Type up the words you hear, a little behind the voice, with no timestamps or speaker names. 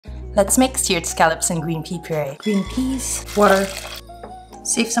Let's make seared scallops and green pea puree. Green peas, water.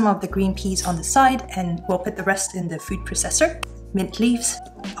 Save some of the green peas on the side and we'll put the rest in the food processor. Mint leaves,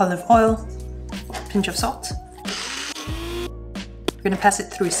 olive oil, pinch of salt. We're gonna pass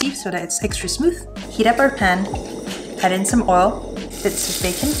it through a sieve so that it's extra smooth. Heat up our pan, add in some oil, bits of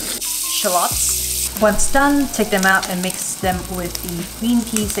bacon, shallots. Once done, take them out and mix them with the green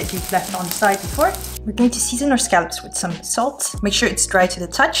peas that you've left on the side before. We're going to season our scallops with some salt. Make sure it's dry to the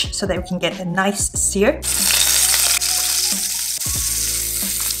touch so that we can get a nice sear.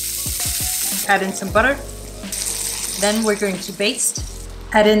 Add in some butter. Then we're going to baste.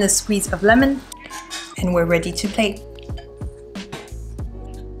 Add in a squeeze of lemon and we're ready to plate.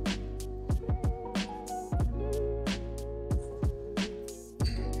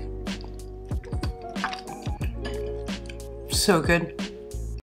 So good.